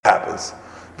happens?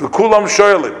 V'kulam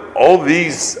shoylim, all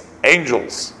these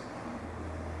angels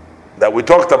that we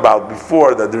talked about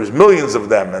before, that there's millions of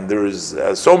them, and there's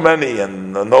so many,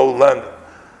 and no land.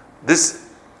 This,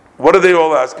 what do they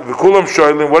all ask? V'kulam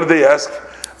shoylim, what do they ask?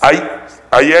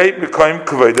 Ayei mikoim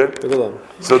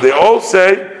kvoide. So they all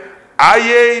say,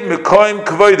 Ayei mikoim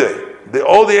kvoide.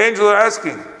 All the angels are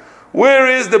asking, where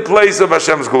is the place of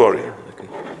Hashem's glory?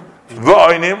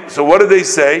 V'oinim. So what do they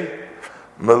say?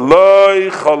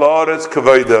 Meloi chalaretz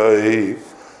kvoide.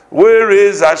 Where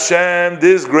is Hashem,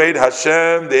 this great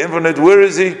Hashem, the infinite? Where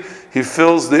is He? He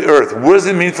fills the earth. What does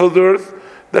it mean, fill the earth?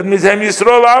 That means Hem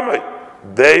Yisrael Amai.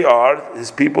 They are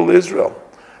His people, Israel.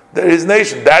 They're His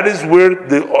nation. That is where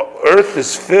the earth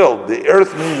is filled. The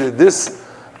earth means that this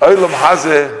Olam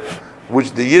Hazeh,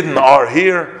 which the Yidden are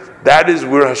here, that is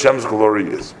where Hashem's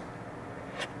glory is.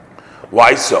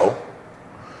 Why so?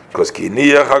 Because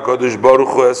Kiniyach HaKadosh Baruch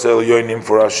Hu Esel Yoinim,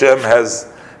 for Hashem has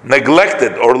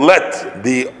neglected or let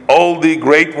all the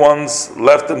great ones,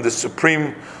 left them the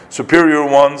superior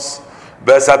ones,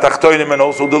 Besatachtoinim, and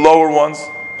also the lower ones,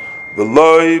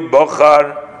 V'loi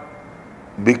Bochar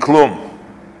Biklum,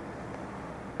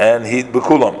 and he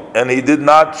did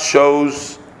not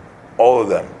choose all of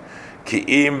them.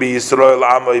 Ki'im bi Yisrael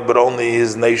Amai, but only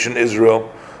his nation Israel.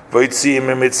 V'yitzim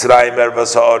Mitzrayim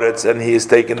ervas haaretz, and he has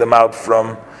taken them out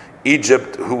from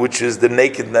Egypt, which is the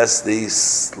nakedness, the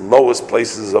lowest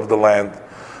places of the land.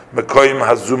 Mekoyim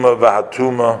hazuma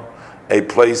v'hatuma, a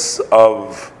place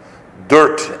of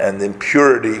dirt and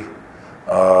impurity,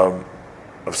 of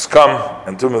scum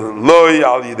and tumah. Loy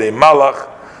al yidei malach,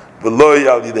 v'loy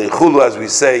al yidei chulu, as we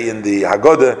say in the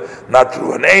Haggadah, not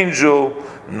through an angel,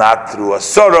 not through a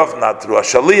sorof, not through a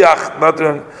shaliach, not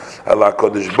through Allah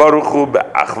Kodesh Baruch Hu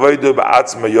be'achveidu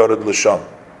be'atzma yored l'sham.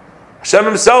 Hashem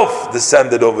Himself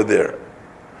descended over there.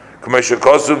 I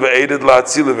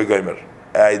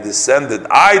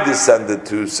descended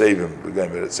to save him,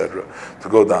 etc., to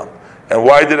go down. And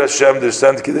why did Hashem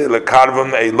descend?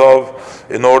 A love,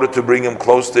 in order to bring him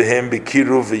close to Him,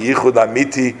 bikiru v'yichud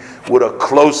amiti, with a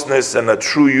closeness and a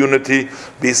true unity,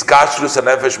 biskashrus and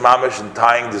nefesh mamish, and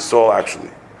tying the soul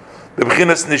actually.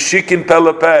 B'bchinas nishikin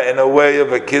pelepeh, in a way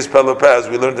of a kiss pelepeh, as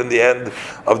we learned in the end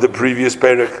of the previous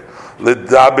perek.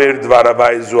 L'daber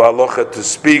dvaravai zu alocha, to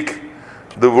speak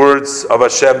the words of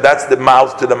Hashem. That's the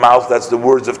mouth to the mouth. That's the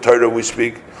words of Torah we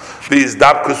speak.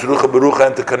 V'yizdabkus rucha berucha,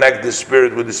 and to connect the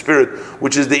spirit with the spirit,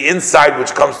 which is the inside,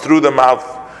 which comes through the mouth,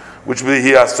 which will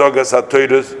be asogas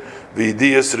hatoiras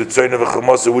v'yidiyas ritzoyna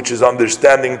v'chamosa, which is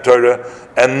understanding Torah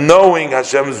and knowing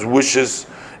Hashem's wishes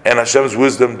and Hashem's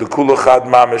wisdom, the kulachad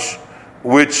mamish,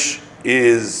 which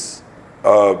is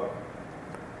all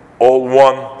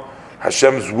one.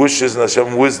 Hashem's wishes and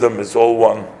Hashem's wisdom is all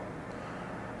one.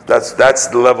 That's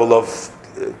the level of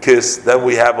kiss. Then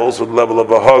we have also the level of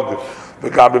a hug,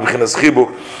 and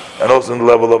also the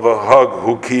level of a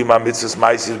hug,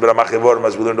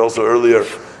 as we learned also earlier,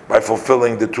 by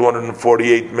fulfilling the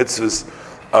 248 mitzvahs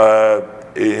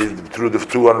through the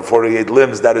 248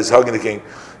 limbs, that is hugging the king.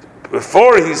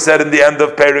 Before he said in the end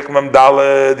of Perik Mem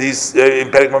Daled, in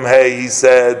Perik Mem Hey, he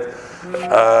said,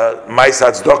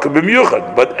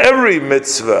 but every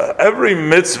mitzvah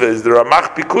is the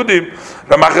Ramach Pikudim,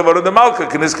 Ramach Evarah de Malka,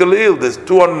 Knis Kalil. There's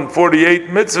 248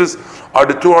 mitzvahs are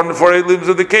the 248 limbs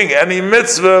of the king. Any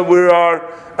mitzvah we are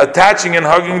attaching and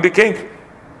hugging the king.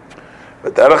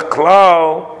 But Derech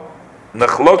Klal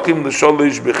Nechlokim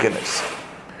L'Sholish B'Chines.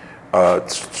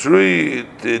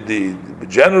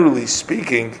 Generally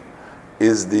speaking,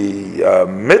 is the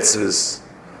mitzvahs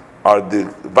are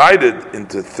divided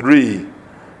into three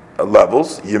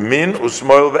levels: Yamin,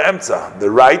 Usmoil, ve'emtza, the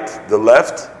right, the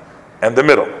left, and the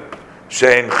middle.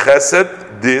 Shein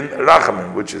Chesed, Din,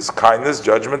 Rachamim, which is kindness,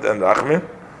 judgment, and Rachamim.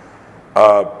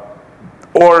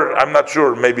 Or I'm not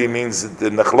sure. Maybe it means the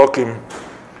Nechlokim,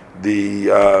 the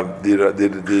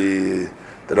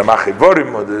Ramach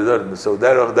Evorim, or the so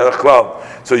Derech Klal.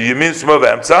 So Yamin, Usmoil,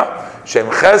 ve'emtza, Shein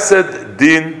Chesed,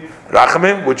 Din,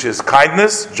 Rachamim, which is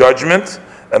kindness, judgment,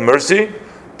 and mercy.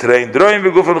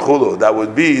 That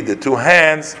would be the two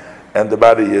hands and the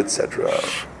body, etc.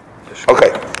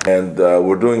 Okay, and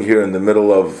we're doing here in the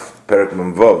middle of Perek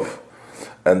Mem Vav,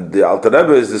 and the Alter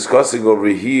Rebbe is discussing over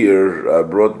here,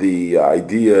 brought the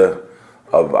idea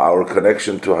of our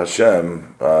connection to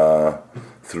Hashem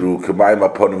through K'mayim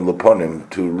Aponim L'Ponim,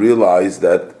 to realize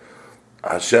that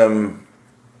Hashem,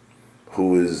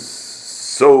 who is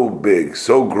so big,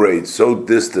 so great, so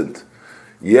distant,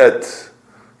 yet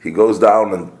He goes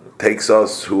down and takes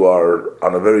us who are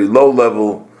on a very low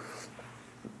level,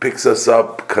 picks us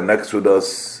up, connects with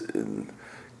us,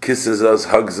 kisses us,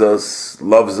 hugs us,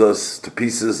 loves us to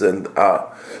pieces, and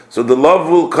so the love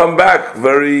will come back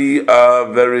very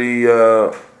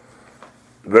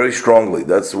strongly.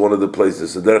 That's one of the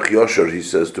places. The Derech Yosher, he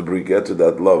says, to get to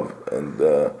that love. And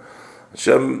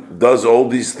Hashem does all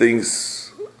these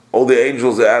things. All the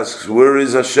angels ask, where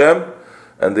is Hashem?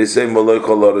 And they say, Malay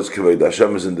Kol Haaretz Kavod.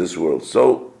 Hashem is in this world.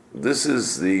 So this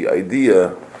is the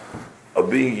idea of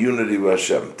being unity with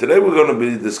Hashem. Today we're going to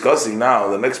be discussing now,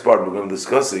 the next part we're going to be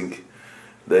discussing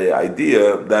the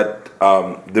idea that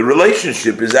the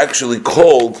relationship is actually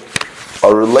called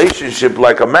a relationship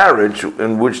like a marriage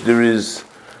in which there is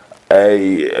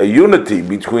a unity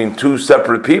between two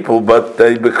separate people, but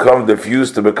they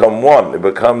fuse to become one. It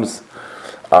becomes,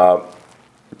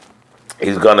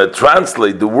 he's going to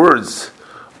translate the words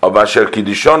of Asher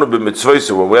Kiddishanu b'mitzvos.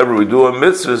 Whenever we do a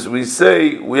mitzvah, we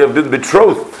say we have been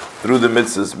betrothed through the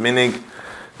mitzvahs, meaning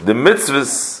the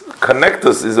mitzvahs connect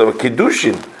us, is a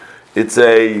kiddushin. It's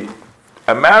a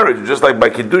marriage, just like by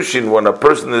kiddushin, when a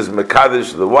person is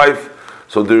mekadesh, the wife,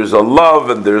 so there's a love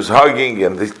and there's hugging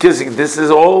and there's kissing. This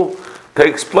is all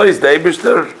takes place, the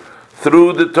Eibishter,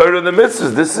 through the Torah and the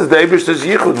mitzvahs. This is the Eibishter's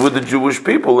yichud with the Jewish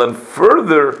people. And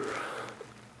further,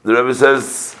 the Rebbe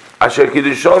says, Asher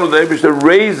Kiddishanu, the Eibishter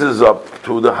raises up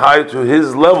to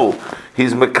his level.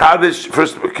 He's mekadesh,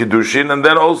 first kiddushin, and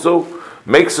then also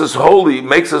makes us holy.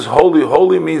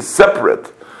 Holy means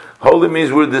separate. Holy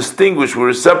means we're distinguished,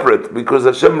 we're separate, because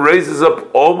Hashem raises up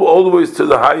all the ways to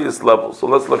the highest level. So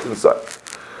let's look inside.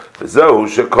 And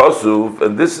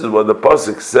this is what the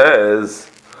pasuk says,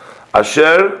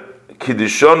 Asher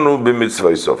Kiddishanu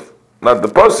b'mitzvosov. Not the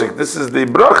pasuk, this is the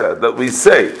bracha that we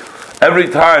say. Every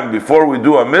time before we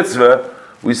do a mitzvah,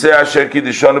 we say Asher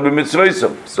Kiddishanu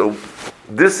b'mitzvosov. So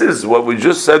this is what we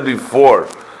just said before,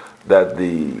 that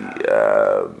the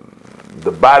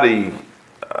body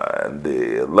and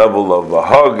the level of a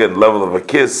hug and level of a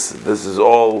kiss, this is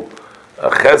all a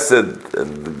chesed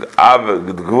and the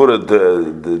gvura,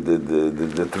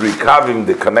 the three kavim,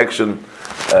 the connection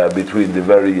between the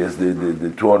various,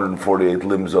 the 248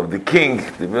 limbs of the king.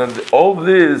 All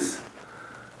this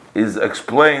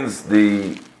explains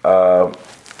the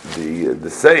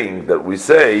saying that we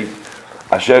say,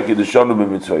 Asher Kiddishanu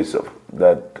b'mitzvosov,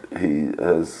 that he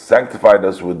has sanctified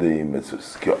us with the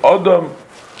mitzvahs. Ki Adam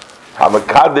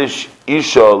Hamakadesh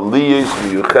Isha Liyes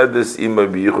Miyuchedes Ima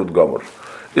B'Yichud Gomer.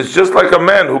 It's just like a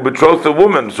man who betrothed a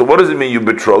woman. So what does it mean? You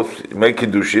betroth, you make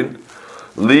kiddushin.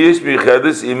 Liyes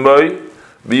Miyuchedes Ima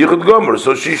B'Yichud Gomer.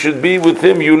 So she should be with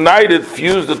him united,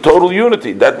 fused, the total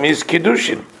unity. That means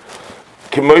kiddushin.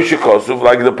 K'moshe Kosuv,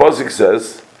 like the pasuk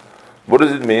says. What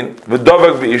does it mean?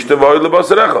 V'dovak b'ishta v'oy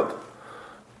lebasar echad.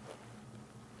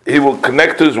 He will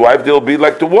connect to his wife, they'll be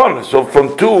like the one. So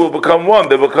from two will become one.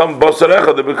 They become basar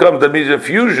echad. That means a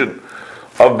fusion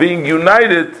of being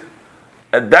united,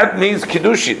 and that means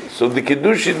kiddushin. So the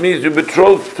kiddushin means you're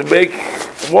betrothed to make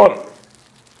one.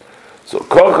 So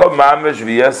kocha mamesh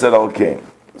v'yeser al kain.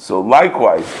 So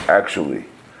likewise, actually,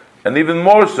 and even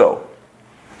more so,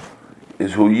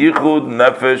 is hu yichud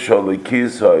nefesh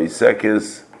halikis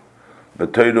ha'isekis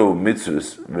b'toiro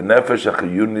mitzvus v'nefesh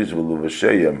ha'chiyunis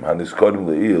v'luvashayim haniskodim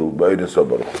le'il b'oidin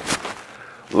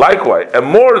sobaruch. Likewise, and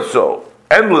more so,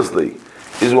 endlessly,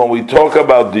 is when we talk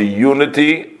about the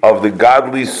unity of the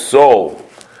godly soul,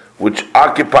 which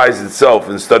occupies itself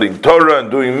in studying Torah and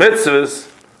doing mitzvahs.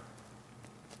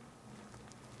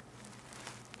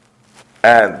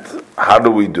 And how do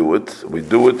we do it? We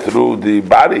do it through the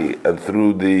body and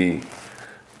through the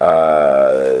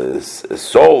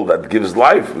soul that gives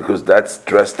life, because that's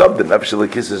dressed up. The nefesh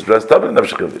elikis is dressed up in the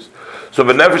nefesh chiyunis. So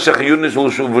the nefesh chiyunis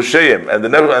v'sheim and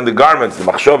the garments, the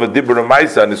machshava, dibur, and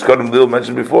ma'isa, and Niskodim Lil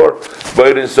mentioned before,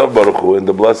 b'oidin sof baruch hu, in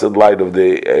the blessed light of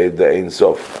the Ein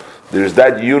Sof. There's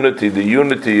that unity, the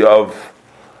unity of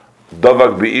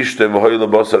davak b'ishte v'hoy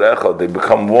lebasar echad. They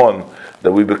become one.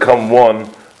 That we become one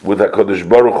with HaKadosh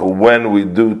Baruch Hu when we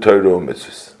do Torah and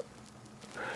mitzvahs.